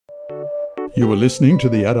You are listening to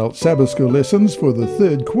the Adult Sabbath School lessons for the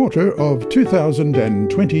third quarter of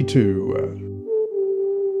 2022.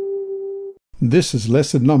 This is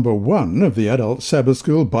lesson number 1 of the Adult Sabbath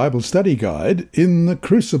School Bible Study Guide in the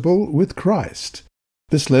Crucible with Christ.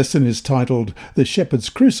 This lesson is titled The Shepherd's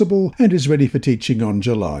Crucible and is ready for teaching on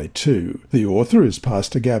July 2. The author is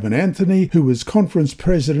Pastor Gavin Anthony, who was conference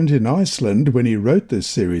president in Iceland when he wrote this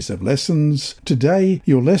series of lessons. Today,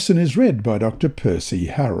 your lesson is read by Dr. Percy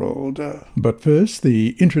Harrold. But first,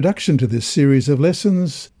 the introduction to this series of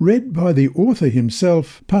lessons, read by the author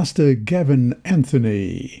himself, Pastor Gavin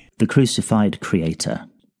Anthony. The crucified Creator.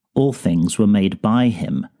 All things were made by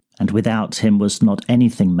him, and without him was not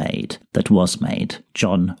anything made that was made.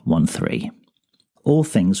 John 1:3. All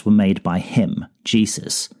things were made by him,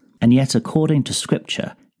 Jesus, and yet according to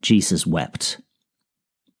Scripture, Jesus wept.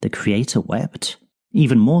 The Creator wept?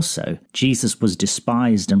 Even more so, Jesus was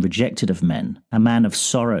despised and rejected of men, a man of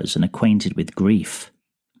sorrows and acquainted with grief.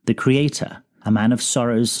 The Creator, a man of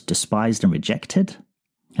sorrows, despised and rejected?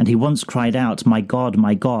 And he once cried out, my God,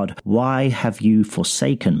 why have you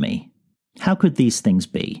forsaken me?" How could these things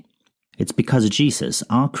be? It's because Jesus,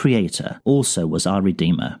 our Creator, also was our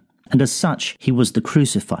Redeemer, and as such, he was the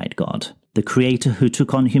crucified God, the Creator who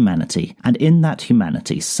took on humanity, and in that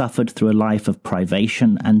humanity suffered through a life of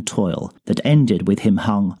privation and toil that ended with him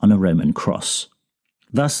hung on a Roman cross.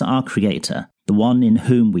 Thus our Creator, the one in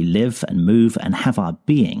whom we live and move and have our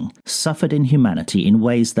being, suffered in humanity in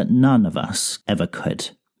ways that none of us ever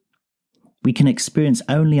could. We can experience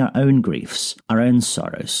only our own griefs, our own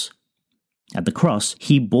sorrows. At the cross,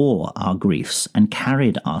 he bore our griefs and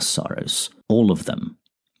carried our sorrows, all of them.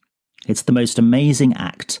 It's the most amazing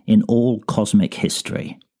act in all cosmic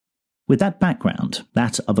history. With that background,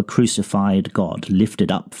 that of a crucified God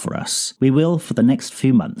lifted up for us, we will, for the next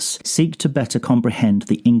few months, seek to better comprehend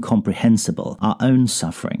the incomprehensible, our own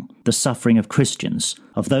suffering, the suffering of Christians,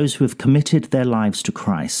 of those who have committed their lives to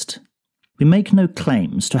Christ. We make no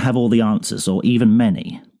claims to have all the answers, or even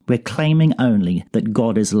many. We're claiming only that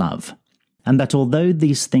God is love, and that although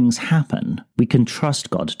these things happen, we can trust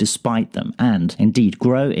God despite them and, indeed,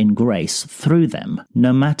 grow in grace through them,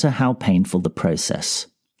 no matter how painful the process.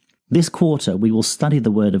 This quarter, we will study the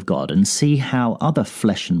Word of God and see how other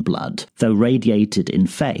flesh and blood, though radiated in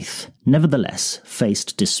faith, nevertheless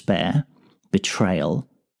faced despair, betrayal,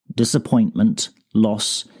 disappointment,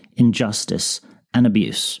 loss, injustice, and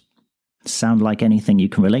abuse. Sound like anything you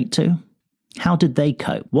can relate to? How did they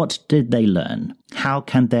cope? What did they learn? How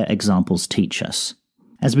can their examples teach us?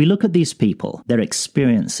 As we look at these people, their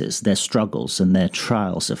experiences, their struggles, and their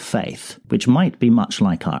trials of faith, which might be much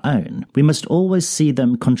like our own, we must always see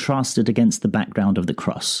them contrasted against the background of the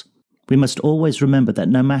cross. We must always remember that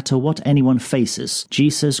no matter what anyone faces,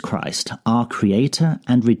 Jesus Christ, our Creator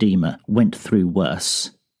and Redeemer, went through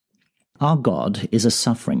worse. Our God is a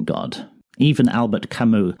suffering God. Even Albert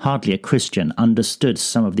Camus, hardly a Christian, understood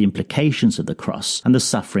some of the implications of the cross and the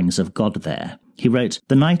sufferings of God there. He wrote,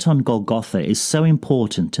 "The night on Golgotha is so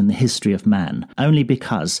important in the history of man, only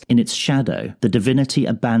because, in its shadow, the divinity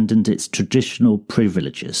abandoned its traditional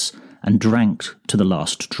privileges and drank to the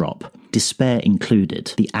last drop, despair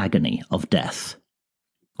included, the agony of death."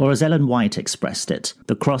 Or as Ellen White expressed it,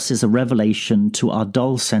 the cross is a revelation to our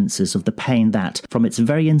dull senses of the pain that, from its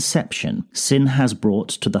very inception, sin has brought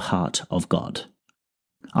to the heart of God.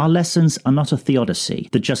 Our lessons are not a theodicy,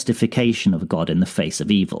 the justification of God in the face of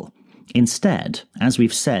evil. Instead, as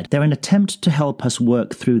we've said, they're an attempt to help us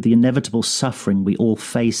work through the inevitable suffering we all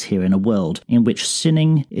face here in a world in which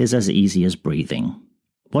sinning is as easy as breathing.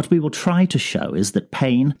 What we will try to show is that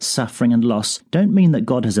pain, suffering, and loss don't mean that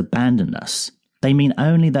God has abandoned us. They mean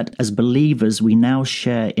only that as believers we now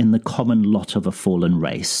share in the common lot of a fallen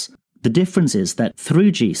race. The difference is that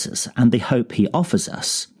through Jesus and the hope he offers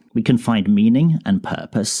us, we can find meaning and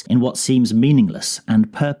purpose in what seems meaningless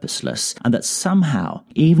and purposeless, and that somehow,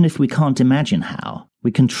 even if we can't imagine how, we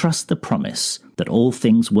can trust the promise that all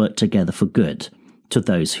things work together for good to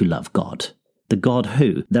those who love God. The God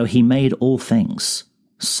who, though he made all things,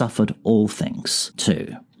 suffered all things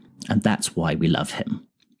too. And that's why we love him.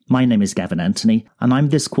 My name is Gavin Anthony, and I'm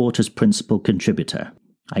this quarter's principal contributor.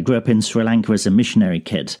 I grew up in Sri Lanka as a missionary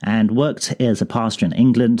kid and worked as a pastor in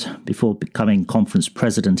England before becoming conference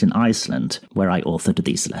president in Iceland, where I authored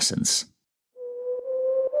these lessons.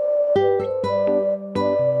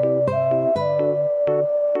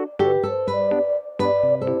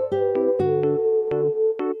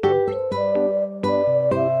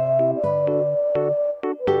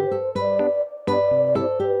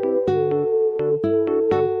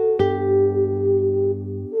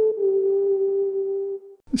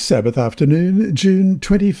 Sabbath Afternoon, June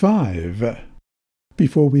 25.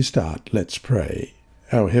 Before we start, let's pray.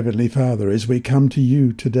 Our Heavenly Father, as we come to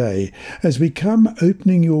you today, as we come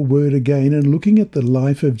opening your word again and looking at the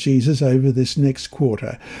life of Jesus over this next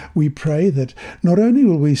quarter, we pray that not only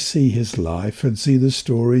will we see his life and see the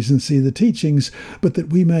stories and see the teachings, but that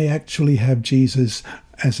we may actually have Jesus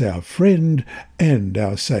as our friend and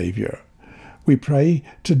our Saviour. We pray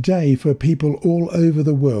today for people all over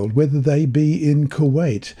the world, whether they be in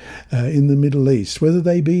Kuwait, in the Middle East, whether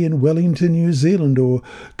they be in Wellington, New Zealand, or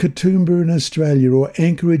Katoomba in Australia, or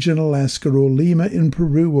Anchorage in Alaska, or Lima in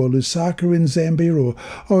Peru, or Lusaka in Zambia, or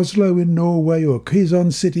Oslo in Norway, or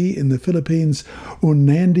Quezon City in the Philippines, or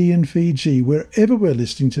Nandi in Fiji. Wherever we're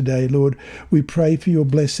listening today, Lord, we pray for your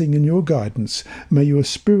blessing and your guidance. May your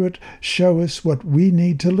Spirit show us what we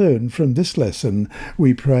need to learn from this lesson.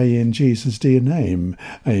 We pray in Jesus' dear name.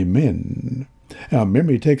 Amen. Our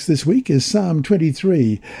memory text this week is Psalm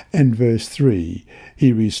 23 and verse 3.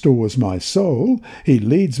 He restores my soul. He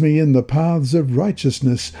leads me in the paths of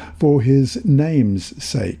righteousness for his name's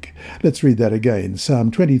sake. Let's read that again.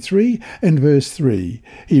 Psalm 23 and verse 3.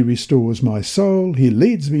 He restores my soul. He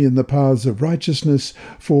leads me in the paths of righteousness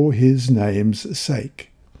for his name's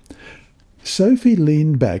sake. Sophie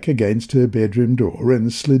leaned back against her bedroom door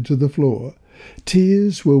and slid to the floor.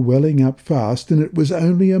 Tears were welling up fast, and it was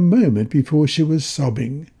only a moment before she was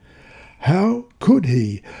sobbing. How could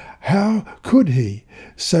he? How could he?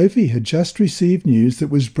 Sophie had just received news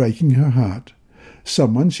that was breaking her heart.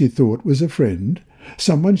 Someone she thought was a friend,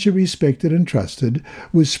 someone she respected and trusted,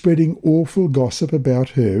 was spreading awful gossip about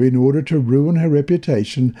her in order to ruin her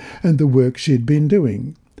reputation and the work she had been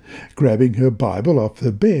doing. Grabbing her Bible off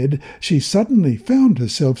the bed, she suddenly found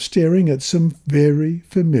herself staring at some very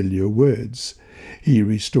familiar words. He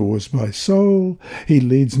restores my soul. He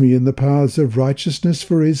leads me in the paths of righteousness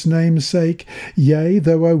for his name's sake. Yea,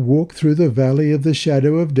 though I walk through the valley of the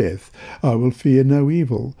shadow of death, I will fear no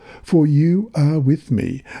evil, for you are with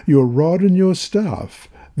me. Your rod and your staff,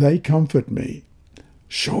 they comfort me.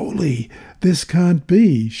 Surely this can't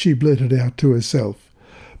be, she blurted out to herself.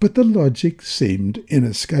 But the logic seemed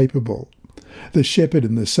inescapable. The shepherd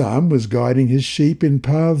in the psalm was guiding his sheep in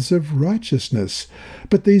paths of righteousness,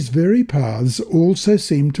 but these very paths also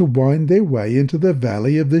seemed to wind their way into the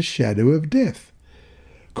valley of the shadow of death.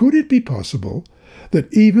 Could it be possible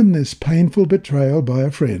that even this painful betrayal by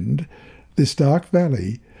a friend, this dark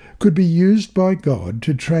valley, could be used by God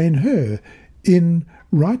to train her in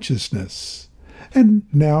righteousness? And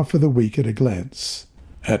now for the week at a glance.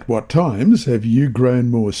 At what times have you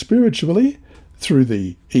grown more spiritually? Through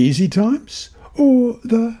the easy times or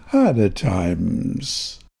the harder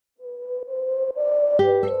times?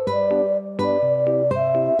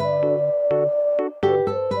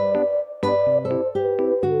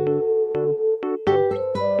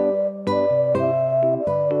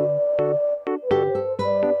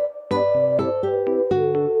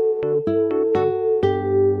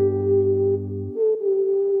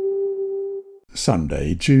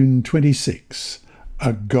 Sunday, June 26.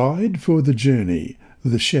 A Guide for the Journey,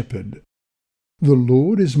 the Shepherd. The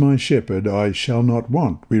Lord is my shepherd, I shall not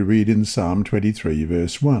want, we read in Psalm 23,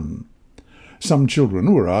 verse 1. Some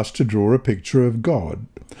children were asked to draw a picture of God.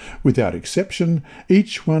 Without exception,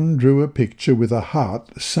 each one drew a picture with a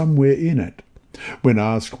heart somewhere in it. When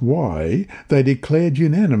asked why, they declared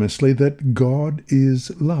unanimously that God is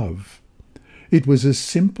love. It was as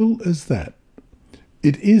simple as that.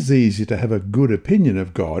 It is easy to have a good opinion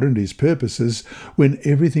of God and his purposes when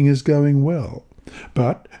everything is going well.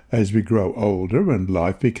 But as we grow older and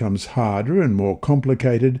life becomes harder and more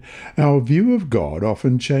complicated, our view of God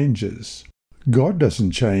often changes. God doesn't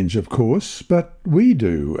change, of course, but we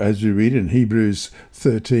do. As we read in Hebrews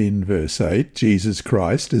 13, verse 8, Jesus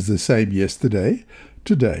Christ is the same yesterday,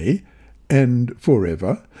 today, and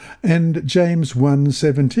forever. And James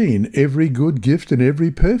 1:17, every good gift and every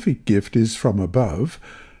perfect gift is from above,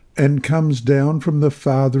 and comes down from the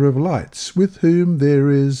Father of lights, with whom there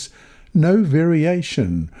is no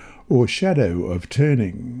variation or shadow of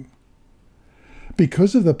turning.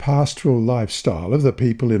 Because of the pastoral lifestyle of the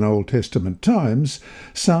people in Old Testament times,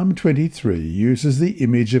 Psalm 23 uses the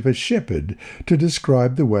image of a shepherd to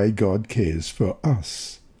describe the way God cares for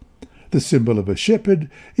us. The symbol of a shepherd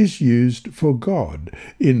is used for God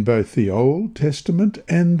in both the Old Testament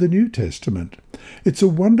and the New Testament. It's a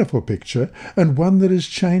wonderful picture and one that is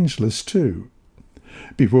changeless too.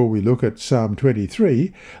 Before we look at Psalm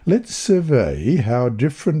 23, let's survey how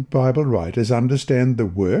different Bible writers understand the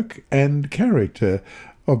work and character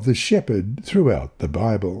of the shepherd throughout the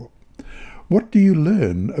Bible. What do you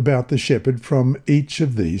learn about the shepherd from each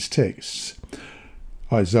of these texts?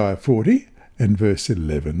 Isaiah 40 and verse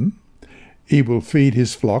 11. He will feed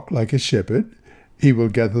his flock like a shepherd. He will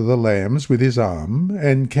gather the lambs with his arm,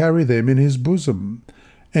 and carry them in his bosom,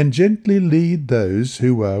 and gently lead those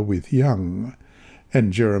who are with young.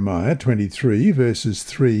 And Jeremiah 23, verses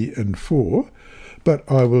 3 and 4, But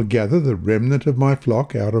I will gather the remnant of my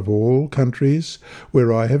flock out of all countries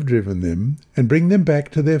where I have driven them, and bring them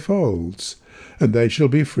back to their folds, and they shall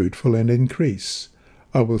be fruitful and increase.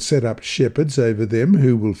 I will set up shepherds over them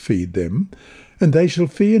who will feed them, and they shall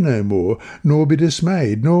fear no more, nor be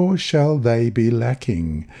dismayed, nor shall they be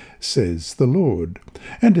lacking, says the Lord.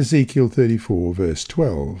 And Ezekiel 34, verse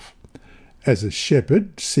 12. As a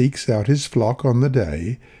shepherd seeks out his flock on the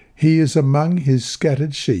day, he is among his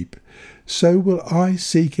scattered sheep, so will I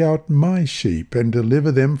seek out my sheep, and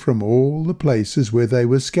deliver them from all the places where they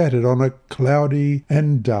were scattered on a cloudy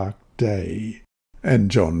and dark day.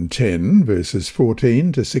 And John 10, verses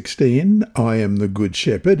 14 to 16, I am the good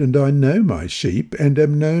shepherd, and I know my sheep, and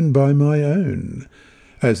am known by my own.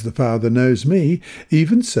 As the Father knows me,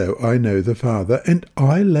 even so I know the Father, and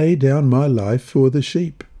I lay down my life for the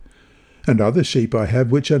sheep. And other sheep I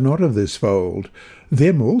have which are not of this fold.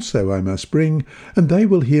 Them also I must bring, and they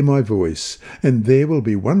will hear my voice, and there will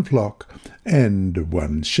be one flock and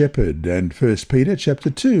one shepherd. And 1 Peter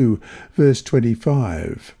chapter 2, verse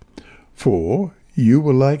 25. For you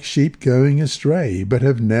were like sheep going astray, but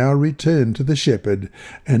have now returned to the shepherd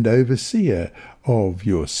and overseer of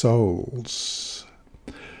your souls.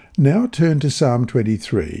 Now turn to Psalm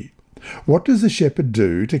 23. What does the shepherd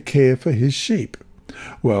do to care for his sheep?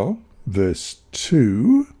 Well, verse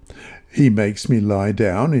 2, He makes me lie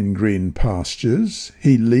down in green pastures.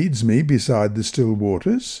 He leads me beside the still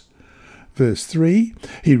waters. Verse 3,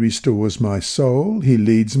 He restores my soul. He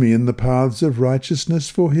leads me in the paths of righteousness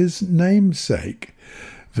for his name's sake.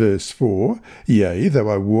 Verse 4, Yea, though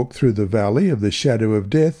I walk through the valley of the shadow of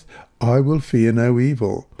death, I will fear no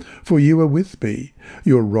evil, for you are with me.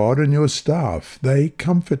 Your rod and your staff, they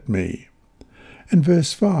comfort me. And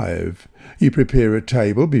verse 5, You prepare a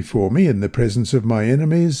table before me in the presence of my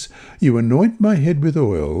enemies. You anoint my head with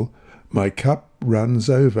oil. My cup runs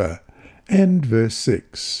over. And verse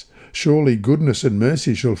 6, Surely goodness and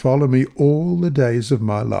mercy shall follow me all the days of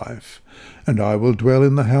my life, and I will dwell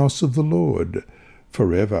in the house of the Lord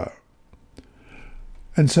forever.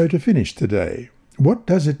 And so to finish today, what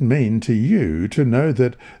does it mean to you to know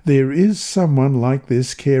that there is someone like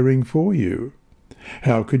this caring for you?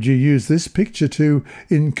 How could you use this picture to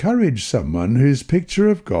encourage someone whose picture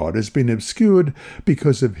of God has been obscured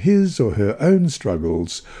because of his or her own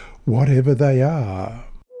struggles, whatever they are?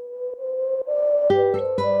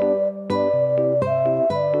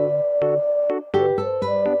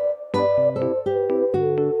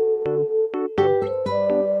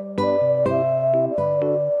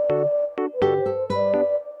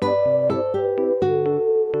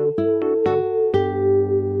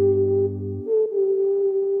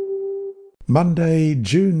 Monday,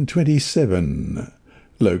 June 27.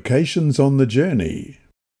 Locations on the journey.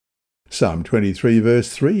 Psalm 23 verse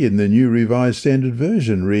 3 in the New Revised Standard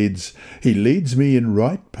Version reads, He leads me in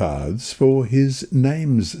right paths for his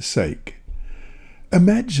name's sake.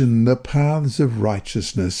 Imagine the paths of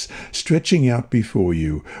righteousness stretching out before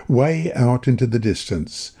you, way out into the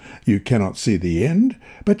distance. You cannot see the end,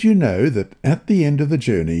 but you know that at the end of the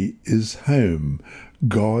journey is home,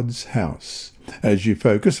 God's house. As you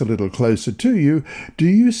focus a little closer to you, do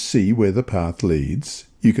you see where the path leads?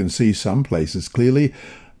 You can see some places clearly,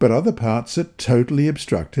 but other parts are totally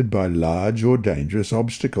obstructed by large or dangerous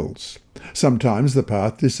obstacles. Sometimes the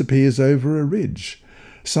path disappears over a ridge.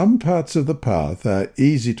 Some parts of the path are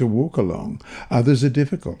easy to walk along, others are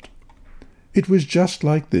difficult. It was just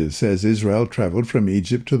like this as Israel travelled from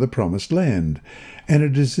Egypt to the Promised Land, and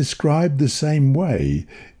it is described the same way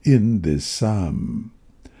in this psalm.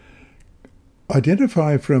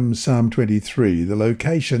 Identify from Psalm 23 the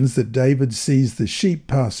locations that David sees the sheep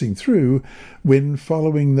passing through when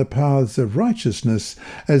following the paths of righteousness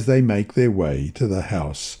as they make their way to the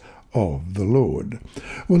house of the Lord.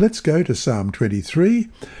 Well, let's go to Psalm 23,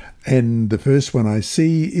 and the first one I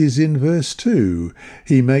see is in verse 2.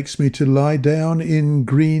 He makes me to lie down in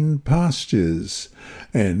green pastures,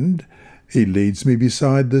 and he leads me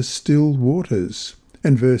beside the still waters.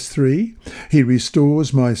 And verse 3, He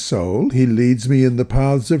restores my soul. He leads me in the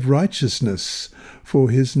paths of righteousness for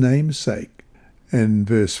his name's sake. And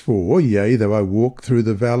verse 4, Yea, though I walk through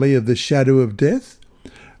the valley of the shadow of death,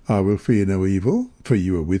 I will fear no evil, for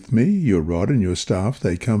you are with me. Your rod and your staff,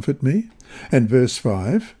 they comfort me. And verse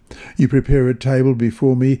 5, You prepare a table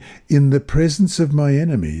before me in the presence of my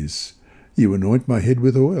enemies. You anoint my head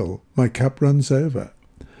with oil. My cup runs over.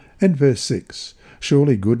 And verse 6,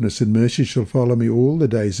 Surely goodness and mercy shall follow me all the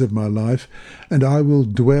days of my life, and I will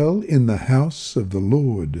dwell in the house of the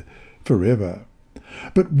Lord forever.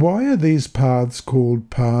 But why are these paths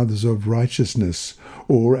called paths of righteousness,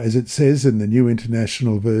 or, as it says in the New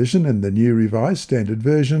International Version and the New Revised Standard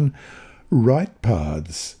Version, right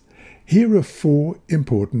paths? Here are 4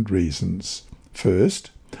 important reasons.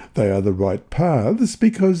 First, they are the right paths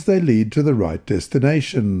because they lead to the right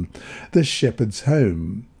destination, the shepherd's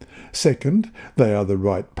home. Second, they are the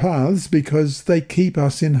right paths because they keep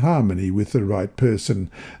us in harmony with the right person,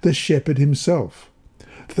 the shepherd himself.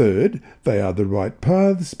 Third, they are the right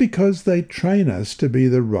paths because they train us to be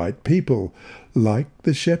the right people, like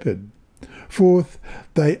the shepherd. Fourth,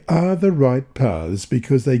 they are the right paths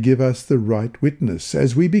because they give us the right witness.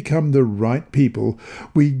 As we become the right people,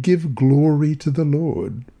 we give glory to the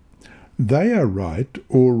Lord. They are right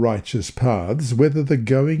or righteous paths, whether the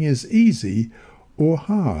going is easy or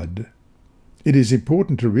hard. It is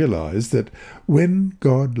important to realize that when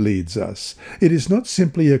God leads us, it is not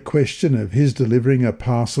simply a question of his delivering a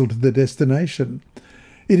parcel to the destination.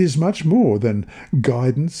 It is much more than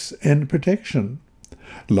guidance and protection.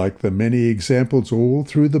 Like the many examples all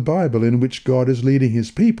through the Bible in which God is leading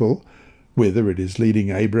his people, whether it is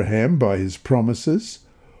leading Abraham by his promises,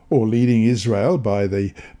 or leading Israel by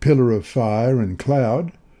the pillar of fire and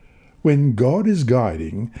cloud, when God is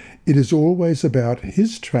guiding, it is always about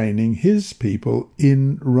his training his people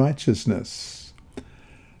in righteousness.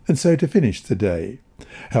 And so to finish the day,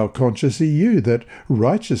 how conscious are you that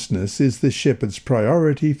righteousness is the shepherd's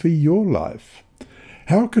priority for your life?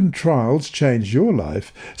 How can trials change your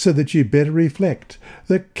life so that you better reflect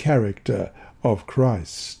the character of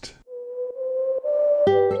Christ?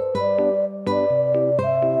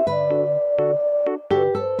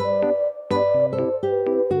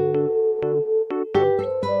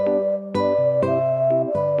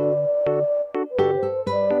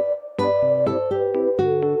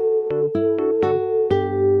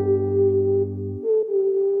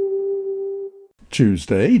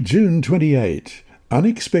 Tuesday, June 28.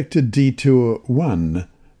 Unexpected Detour 1.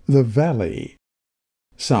 The Valley.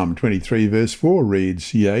 Psalm 23 verse 4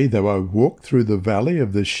 reads, Yea, though I walk through the valley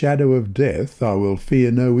of the shadow of death, I will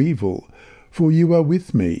fear no evil, for you are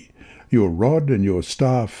with me. Your rod and your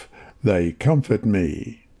staff, they comfort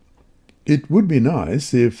me. It would be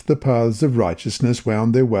nice if the paths of righteousness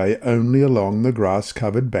wound their way only along the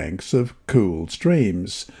grass-covered banks of cool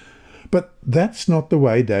streams. But that's not the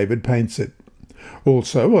way David paints it.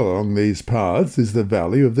 Also along these paths is the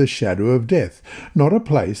valley of the shadow of death, not a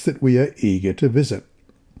place that we are eager to visit.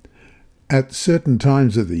 At certain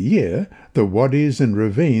times of the year, the wadis and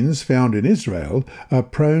ravines found in Israel are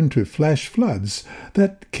prone to flash floods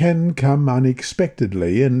that can come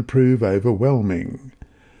unexpectedly and prove overwhelming.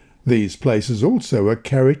 These places also are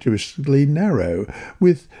characteristically narrow,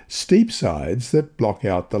 with steep sides that block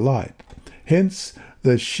out the light. Hence,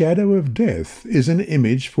 the shadow of death is an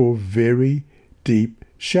image for very deep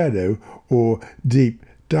shadow or deep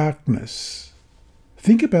darkness.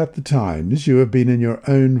 Think about the times you have been in your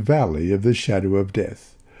own valley of the shadow of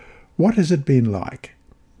death. What has it been like?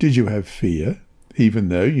 Did you have fear, even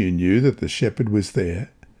though you knew that the shepherd was there?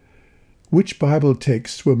 Which Bible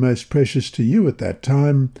texts were most precious to you at that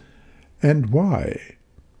time, and why?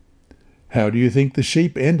 How do you think the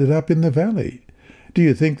sheep ended up in the valley? Do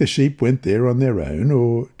you think the sheep went there on their own,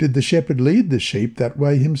 or did the shepherd lead the sheep that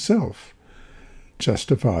way himself?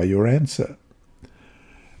 Justify your answer.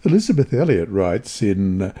 Elizabeth Elliot writes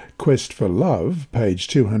in Quest for Love, page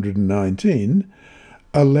 219,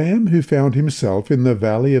 A lamb who found himself in the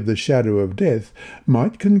valley of the shadow of death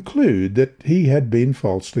might conclude that he had been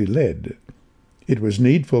falsely led. It was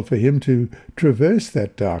needful for him to traverse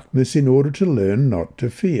that darkness in order to learn not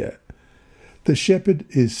to fear. The shepherd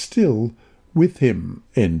is still with him.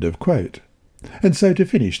 End of quote. And so to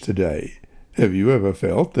finish today, have you ever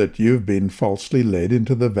felt that you've been falsely led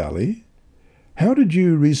into the valley? How did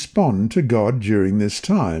you respond to God during this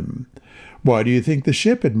time? Why do you think the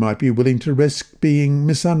shepherd might be willing to risk being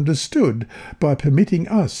misunderstood by permitting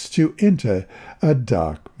us to enter a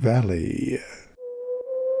dark valley?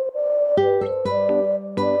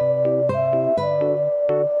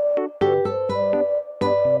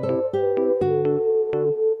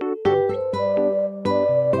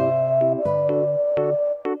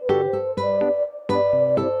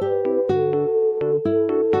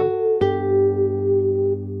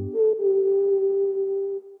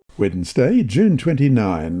 Wednesday, June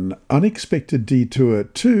 29. Unexpected Detour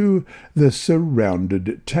 2. The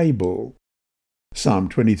Surrounded Table. Psalm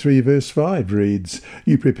 23 verse 5 reads,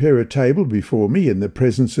 You prepare a table before me in the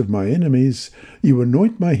presence of my enemies. You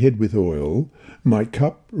anoint my head with oil. My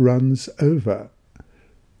cup runs over.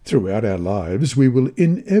 Throughout our lives, we will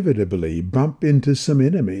inevitably bump into some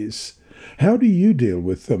enemies. How do you deal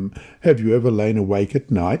with them? Have you ever lain awake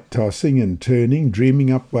at night, tossing and turning,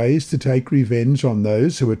 dreaming up ways to take revenge on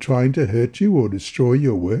those who are trying to hurt you or destroy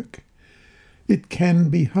your work? It can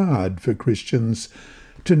be hard for Christians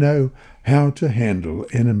to know how to handle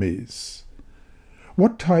enemies.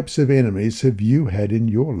 What types of enemies have you had in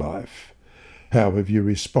your life? How have you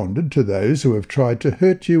responded to those who have tried to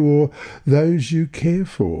hurt you or those you care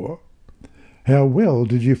for? How well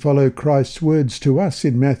did you follow Christ's words to us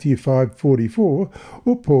in Matthew 5:44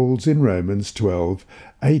 or Paul's in Romans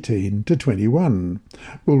 12:18-21?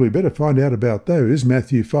 Well, we better find out about those.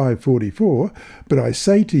 Matthew 5:44, "But I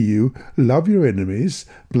say to you, love your enemies,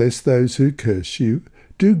 bless those who curse you,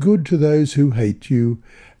 do good to those who hate you,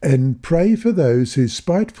 and pray for those who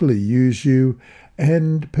spitefully use you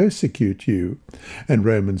and persecute you." And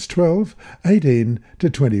Romans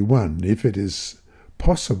 12:18-21, "If it is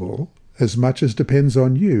possible, as much as depends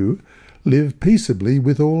on you, live peaceably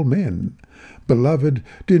with all men. Beloved,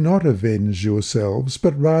 do not avenge yourselves,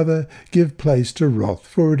 but rather give place to wrath,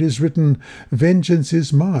 for it is written, 'Vengeance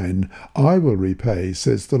is mine, I will repay,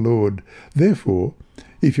 says the Lord.' Therefore,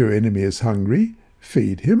 if your enemy is hungry,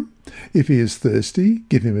 feed him. If he is thirsty,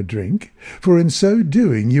 give him a drink, for in so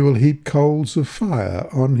doing you will heap coals of fire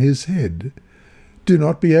on his head. Do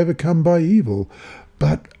not be overcome by evil,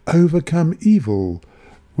 but overcome evil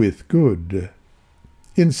with good."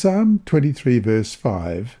 In Psalm 23 verse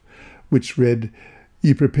 5, which read,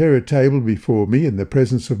 "You prepare a table before me in the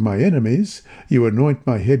presence of my enemies, you anoint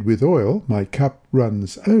my head with oil, my cup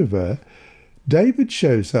runs over," David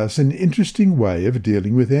shows us an interesting way of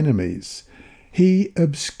dealing with enemies. He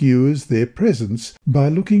obscures their presence by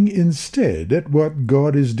looking instead at what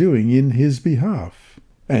God is doing in his behalf.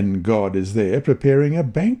 And God is there preparing a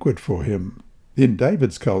banquet for him. In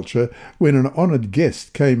David's culture, when an honoured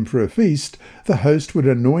guest came for a feast, the host would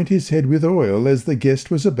anoint his head with oil as the guest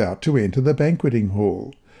was about to enter the banqueting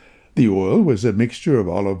hall. The oil was a mixture of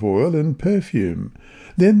olive oil and perfume.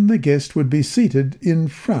 Then the guest would be seated in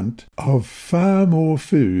front of far more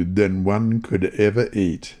food than one could ever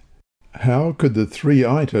eat. How could the three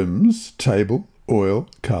items, table, oil,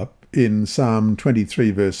 cup, in Psalm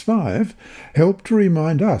 23 verse 5, help to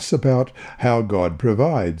remind us about how God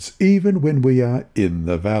provides, even when we are in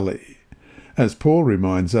the valley? As Paul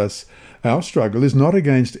reminds us, our struggle is not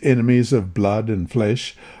against enemies of blood and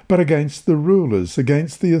flesh, but against the rulers,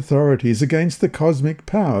 against the authorities, against the cosmic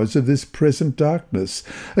powers of this present darkness,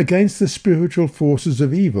 against the spiritual forces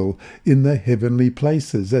of evil in the heavenly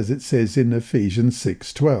places, as it says in Ephesians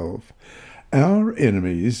 6:12. Our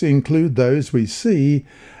enemies include those we see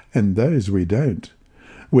and those we don't.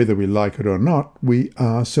 Whether we like it or not, we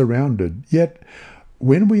are surrounded. Yet,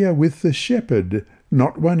 when we are with the shepherd,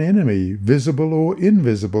 not one enemy, visible or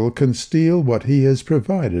invisible, can steal what he has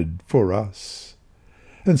provided for us.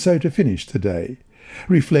 And so to finish today,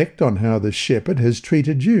 reflect on how the shepherd has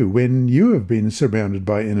treated you when you have been surrounded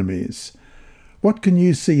by enemies. What can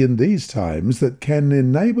you see in these times that can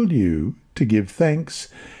enable you to give thanks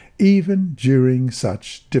even during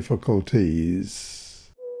such difficulties?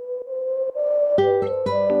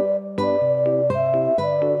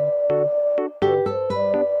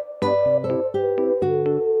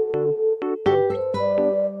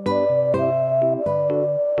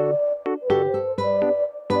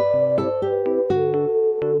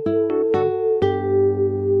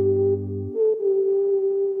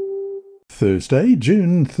 Thursday,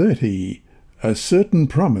 June 30. A certain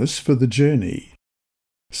promise for the journey.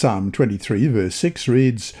 Psalm 23 verse 6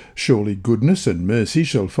 reads, "Surely goodness and mercy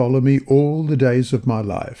shall follow me all the days of my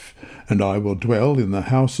life, and I will dwell in the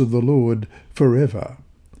house of the Lord forever."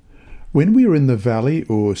 When we are in the valley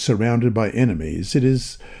or surrounded by enemies, it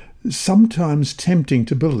is sometimes tempting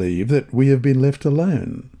to believe that we have been left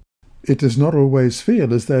alone. It does not always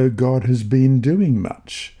feel as though God has been doing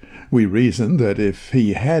much. We reason that if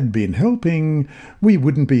he had been helping, we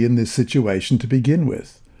wouldn't be in this situation to begin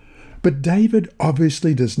with. But David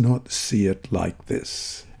obviously does not see it like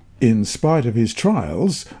this. In spite of his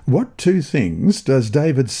trials, what two things does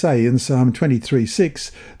David say in Psalm 23:6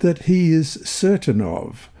 that he is certain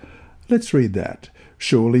of? Let's read that.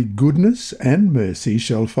 "Surely goodness and mercy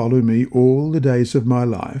shall follow me all the days of my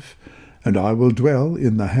life, and I will dwell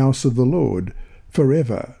in the house of the Lord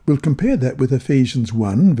forever." We'll compare that with Ephesians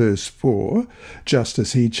 1 verse 4, "Just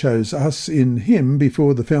as he chose us in him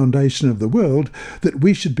before the foundation of the world, that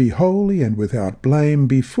we should be holy and without blame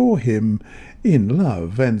before him in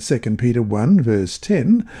love." And 2 Peter 1 verse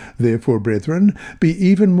 10, "Therefore, brethren, be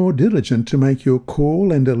even more diligent to make your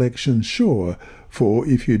call and election sure, for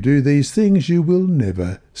if you do these things you will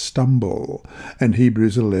never stumble. And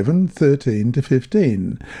Hebrews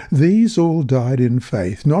 11:13-15. These all died in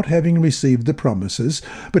faith, not having received the promises,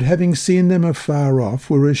 but having seen them afar off,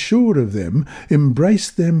 were assured of them,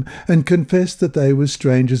 embraced them, and confessed that they were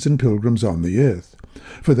strangers and pilgrims on the earth.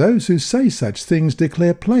 For those who say such things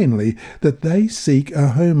declare plainly that they seek a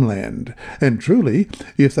homeland. And truly,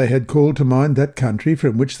 if they had called to mind that country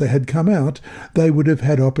from which they had come out, they would have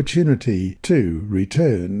had opportunity to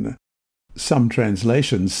return. Some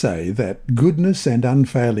translations say that goodness and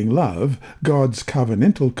unfailing love, God's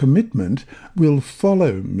covenantal commitment, will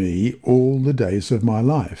follow me all the days of my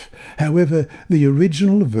life. However, the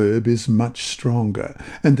original verb is much stronger,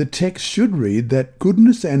 and the text should read that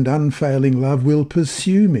goodness and unfailing love will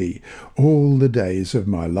pursue me all the days of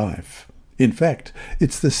my life. In fact,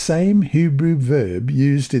 it's the same Hebrew verb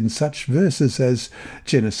used in such verses as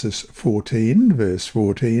Genesis 14, verse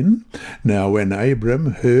 14. Now when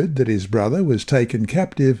Abram heard that his brother was taken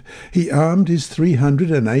captive, he armed his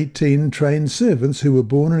 318 trained servants who were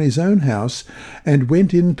born in his own house, and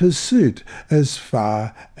went in pursuit as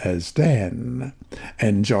far as Dan.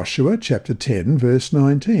 And Joshua chapter 10, verse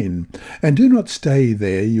 19. And do not stay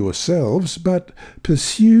there yourselves, but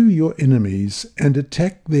pursue your enemies, and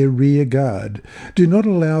attack their rear guard. Do not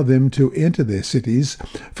allow them to enter their cities,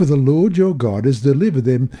 for the Lord your God has delivered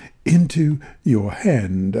them into your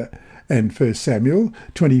hand. And 1 Samuel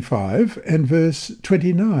 25 and verse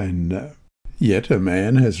 29. Yet a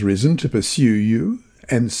man has risen to pursue you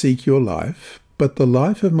and seek your life, but the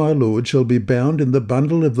life of my Lord shall be bound in the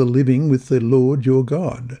bundle of the living with the Lord your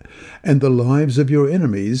God, and the lives of your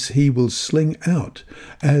enemies he will sling out,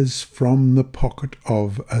 as from the pocket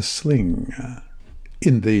of a sling.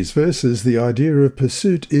 In these verses, the idea of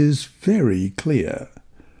pursuit is very clear.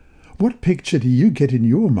 What picture do you get in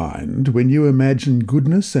your mind when you imagine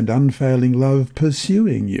goodness and unfailing love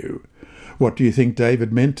pursuing you? What do you think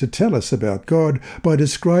David meant to tell us about God by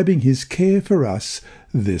describing his care for us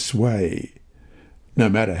this way? No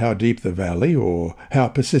matter how deep the valley or how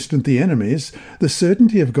persistent the enemies, the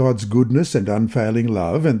certainty of God's goodness and unfailing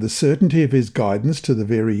love and the certainty of his guidance to the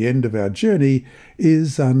very end of our journey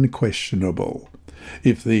is unquestionable.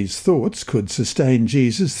 If these thoughts could sustain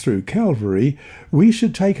Jesus through Calvary, we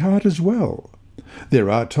should take heart as well. There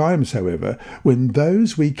are times, however, when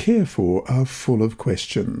those we care for are full of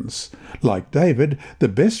questions. Like David, the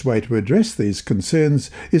best way to address these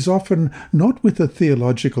concerns is often not with a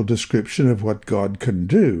theological description of what God can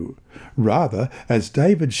do. Rather, as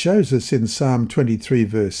David shows us in Psalm 23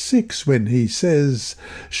 verse 6, when he says,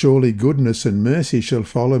 "Surely goodness and mercy shall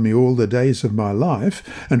follow me all the days of my life,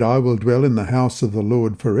 and I will dwell in the house of the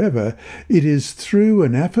Lord forever," it is through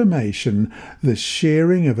an affirmation, the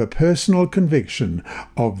sharing of a personal conviction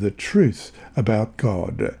of the truth about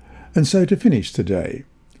God. And so to finish today,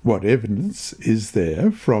 what evidence is there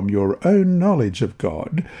from your own knowledge of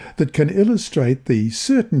God that can illustrate the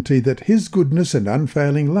certainty that his goodness and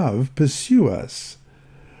unfailing love pursue us?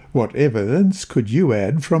 What evidence could you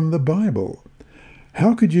add from the Bible?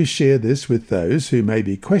 How could you share this with those who may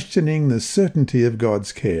be questioning the certainty of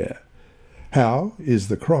God's care? How is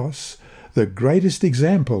the cross the greatest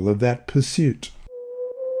example of that pursuit?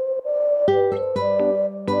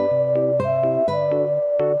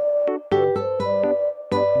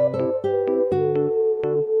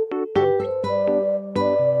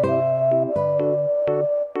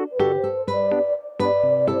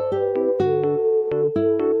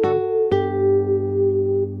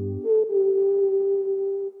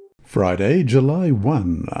 Friday, July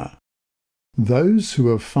 1. Those who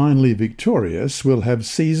are finally victorious will have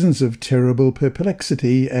seasons of terrible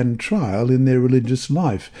perplexity and trial in their religious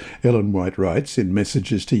life, Ellen White writes in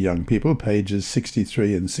Messages to Young People, pages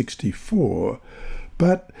 63 and 64.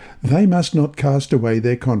 But they must not cast away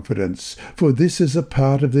their confidence, for this is a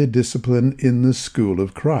part of their discipline in the school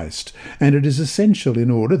of Christ, and it is essential in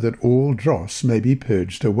order that all dross may be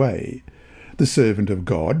purged away. The servant of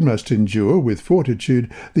God must endure with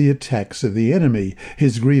fortitude the attacks of the enemy,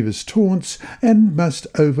 his grievous taunts, and must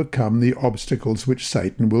overcome the obstacles which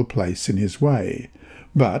Satan will place in his way.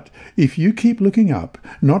 But if you keep looking up,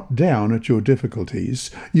 not down at your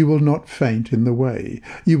difficulties, you will not faint in the way.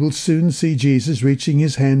 You will soon see Jesus reaching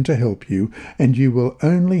his hand to help you, and you will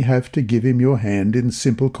only have to give him your hand in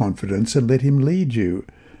simple confidence and let him lead you.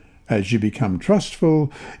 As you become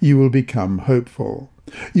trustful, you will become hopeful.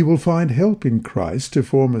 You will find help in Christ to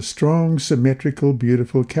form a strong, symmetrical,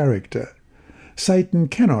 beautiful character. Satan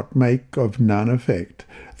cannot make of none effect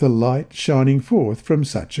the light shining forth from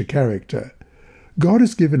such a character. God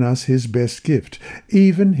has given us his best gift,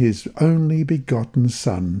 even his only begotten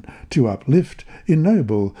Son, to uplift,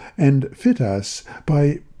 ennoble, and fit us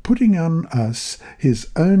by putting on us his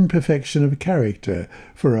own perfection of character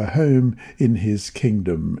for a home in his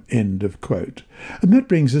kingdom." End of quote. And that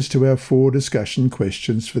brings us to our 4 discussion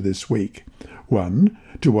questions for this week. 1.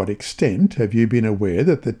 To what extent have you been aware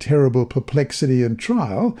that the terrible perplexity and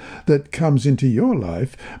trial that comes into your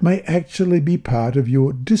life may actually be part of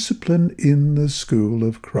your discipline in the school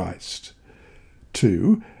of Christ?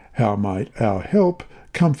 2. How might our help,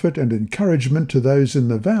 comfort and encouragement to those in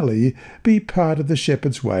the valley be part of the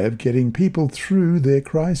shepherd's way of getting people through their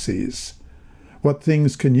crises? What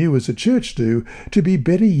things can you as a church do to be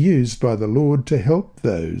better used by the Lord to help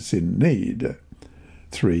those in need?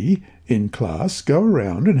 3. In class, go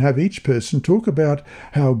around and have each person talk about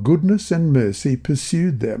how goodness and mercy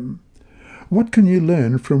pursued them. What can you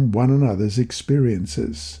learn from one another's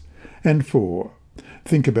experiences? And 4.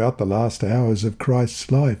 Think about the last hours of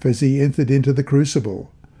Christ's life as he entered into the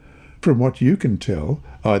crucible. From what you can tell,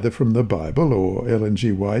 either from the Bible or Ellen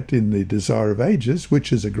G. White in The Desire of Ages,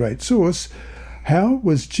 which is a great source, how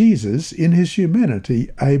was Jesus in his humanity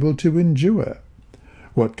able to endure?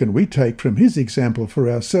 What can we take from his example for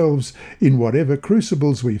ourselves in whatever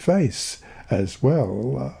crucibles we face as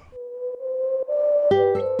well?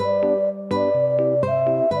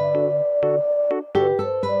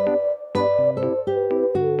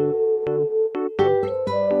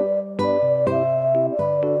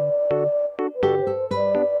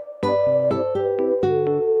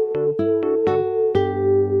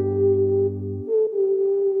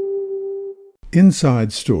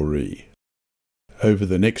 Inside Story. Over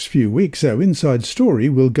the next few weeks, our Inside Story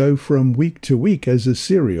will go from week to week as a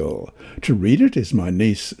serial. To read it is my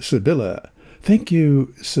niece, Sibylla. Thank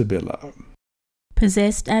you, Sibylla.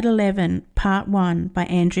 Possessed at 11, Part 1 by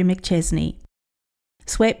Andrew McChesney.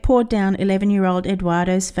 Sweat poured down 11-year-old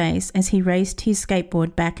Eduardo's face as he raced his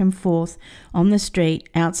skateboard back and forth on the street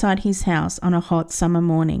outside his house on a hot summer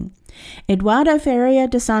morning. "Eduardo Ferreira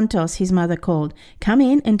de Santos," his mother called. "Come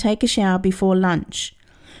in and take a shower before lunch."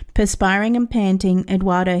 Perspiring and panting,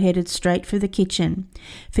 Eduardo headed straight for the kitchen,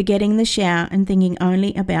 forgetting the shower and thinking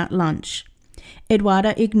only about lunch.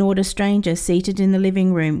 Eduardo ignored a stranger seated in the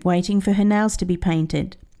living room waiting for her nails to be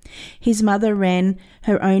painted. His mother ran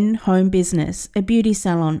her own home business, a beauty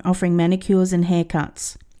salon offering manicures and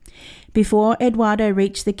haircuts. Before Eduardo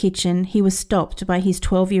reached the kitchen, he was stopped by his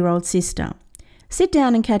 12-year-old sister. "Sit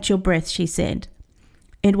down and catch your breath," she said.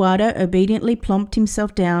 Eduardo obediently plonked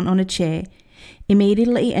himself down on a chair.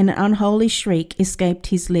 Immediately an unholy shriek escaped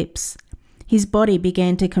his lips. His body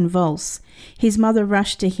began to convulse. His mother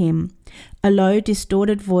rushed to him. A low,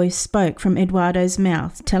 distorted voice spoke from Eduardo's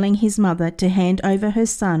mouth, telling his mother to hand over her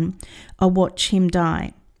son or watch him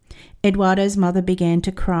die. Eduardo's mother began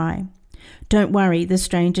to cry. "Don't worry," the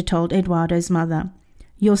stranger told Eduardo's mother.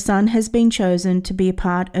 "Your son has been chosen to be a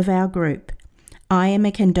part of our group. I am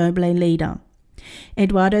a candomblé leader."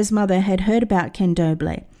 Eduardo's mother had heard about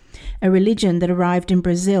candomblé, a religion that arrived in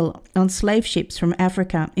Brazil on slave ships from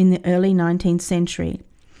Africa in the early 19th century.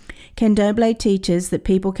 Candomblé teaches that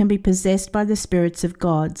people can be possessed by the spirits of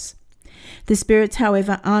gods. The spirits,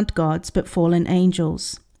 however, aren't gods but fallen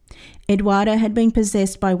angels. Eduardo had been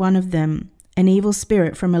possessed by one of them, an evil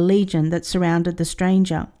spirit from a legion that surrounded the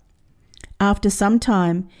stranger. After some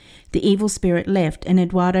time, the evil spirit left and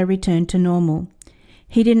Eduardo returned to normal.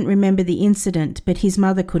 He didn't remember the incident, but his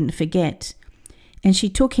mother couldn't forget, and she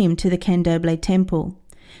took him to the Candomblé temple.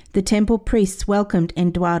 The temple priests welcomed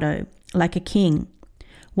Eduardo like a king.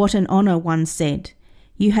 "What an honor," one said.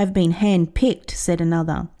 "You have been hand-picked," said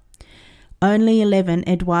another. Only 11,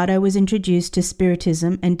 Eduardo was introduced to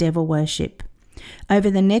spiritism and devil worship. Over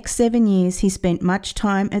the next 7 years, he spent much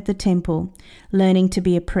time at the temple, learning to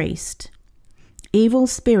be a priest. Evil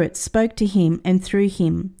spirits spoke to him and through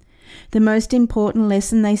him. The most important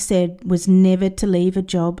lesson, they said, was never to leave a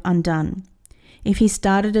job undone. If he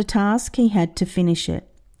started a task, he had to finish it.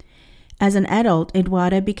 As an adult,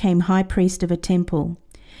 Eduardo became high priest of a temple.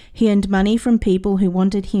 He earned money from people who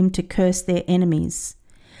wanted him to curse their enemies.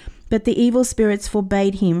 But the evil spirits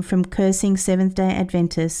forbade him from cursing Seventh-day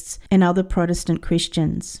Adventists and other Protestant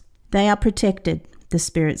Christians. "They are protected," the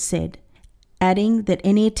spirits said, adding that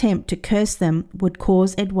any attempt to curse them would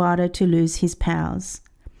cause Eduardo to lose his powers.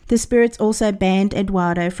 The spirits also banned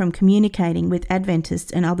Eduardo from communicating with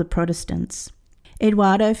Adventists and other Protestants.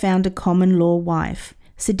 Eduardo found a common-law wife,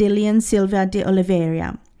 Cedilian Silva de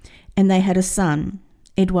Oliveira, and they had a son,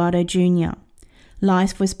 Eduardo Jr.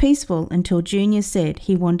 Life was peaceful until Junior said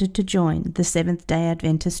he wanted to join the Seventh-day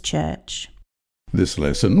Adventist Church. This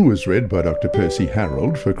lesson was read by Dr. Percy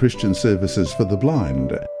Harrold for Christian Services for the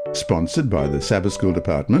Blind. Sponsored by the Sabbath School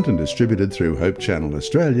Department and distributed through Hope Channel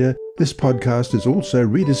Australia, this podcast is also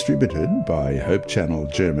redistributed by Hope Channel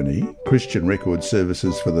Germany, Christian Record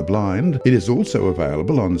Services for the Blind. It is also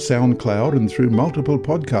available on SoundCloud and through multiple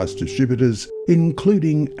podcast distributors,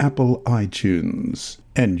 including Apple iTunes.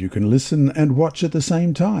 And you can listen and watch at the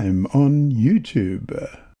same time on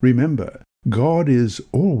YouTube. Remember, God is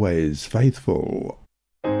always faithful.